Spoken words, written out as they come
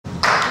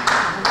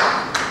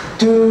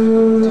Sunshine's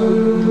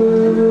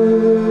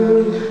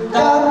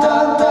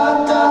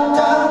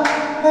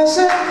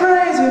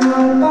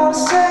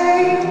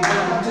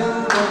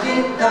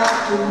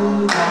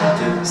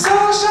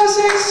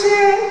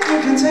here, you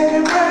can take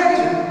a break.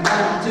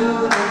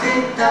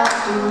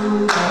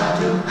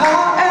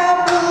 Hot air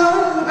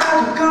balloon, I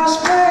can go to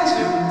space.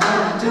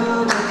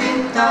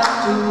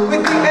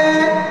 With the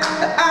air,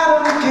 I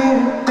don't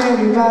care,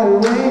 baby, by the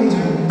way.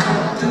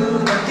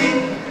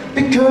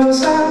 Because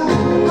I'm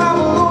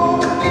alone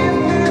if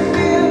you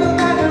feel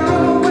like a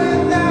room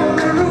without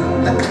a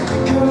roof.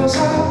 Because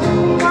I'm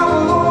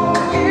alone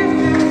if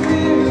you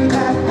feel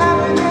that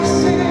happiness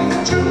is the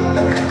truth.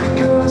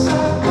 Because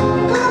I'm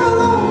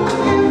alone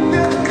if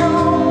you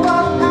know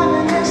what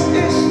happiness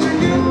is to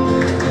you.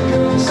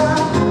 Because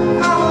I'm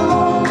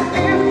alone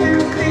if you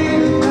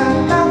feel that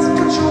that's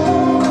what you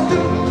want to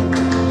do.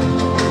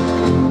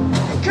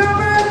 Come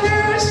and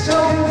hear us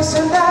talking this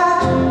and that.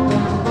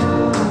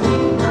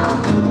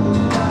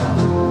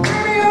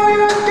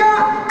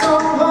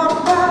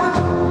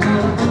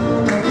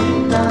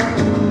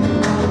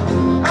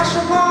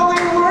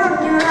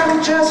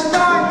 Just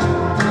like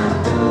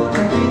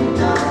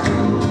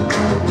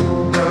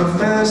love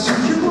fast to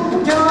you,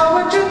 you're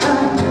what you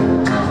like.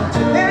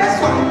 That's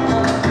why,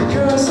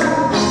 because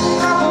I'm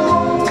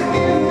alone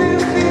if you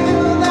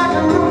feel like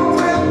a room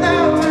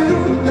without a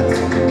roof.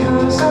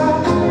 Because I'm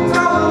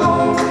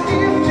alone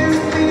if you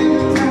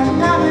feel that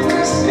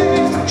happiness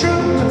is the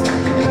truth.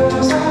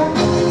 Because I'm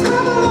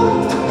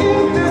alone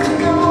if you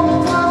know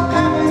what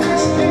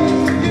happiness is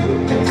to you.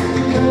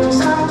 Because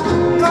I'm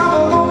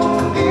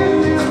alone if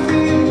you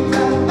feel.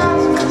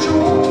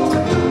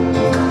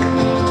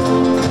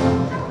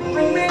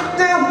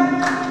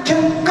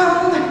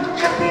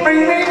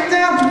 Bring me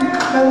down,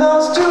 my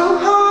love's too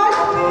hard.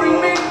 Bring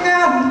me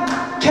down,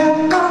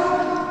 come on.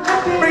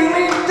 Bring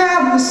me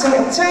down, I say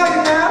I'll tell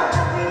you now.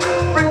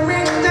 Bring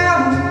me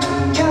down,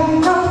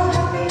 come on.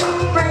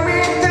 Bring me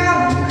down,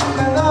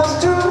 my love's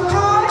too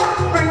hard.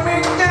 Bring me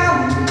down,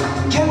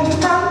 come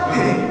on.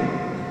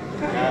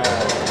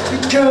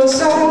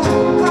 Because I'm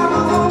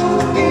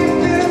alone if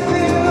you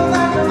feel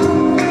like a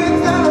room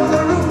without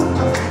a roof.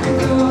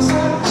 Because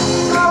I'm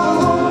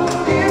alone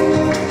if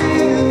you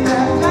feel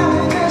that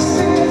happiness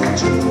is the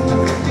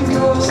truth.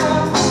 Because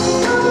I'm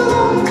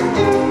alone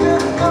if you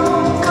know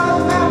what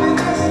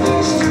happiness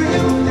is to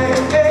you.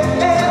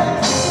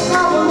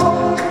 I'm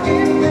alone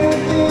if you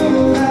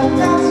feel that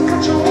that's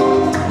what you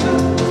want to do.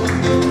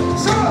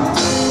 So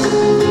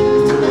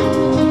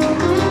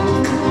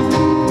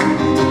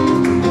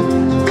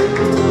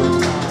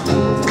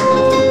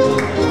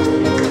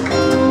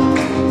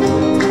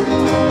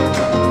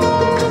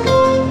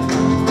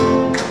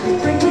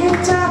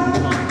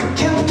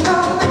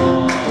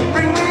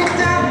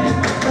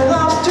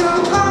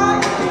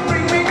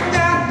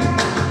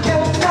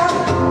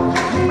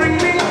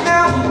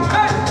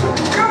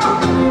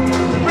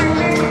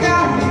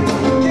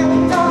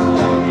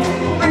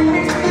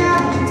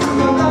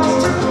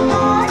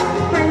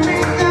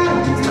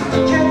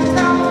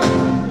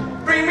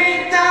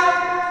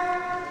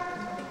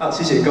好，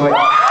谢谢各位。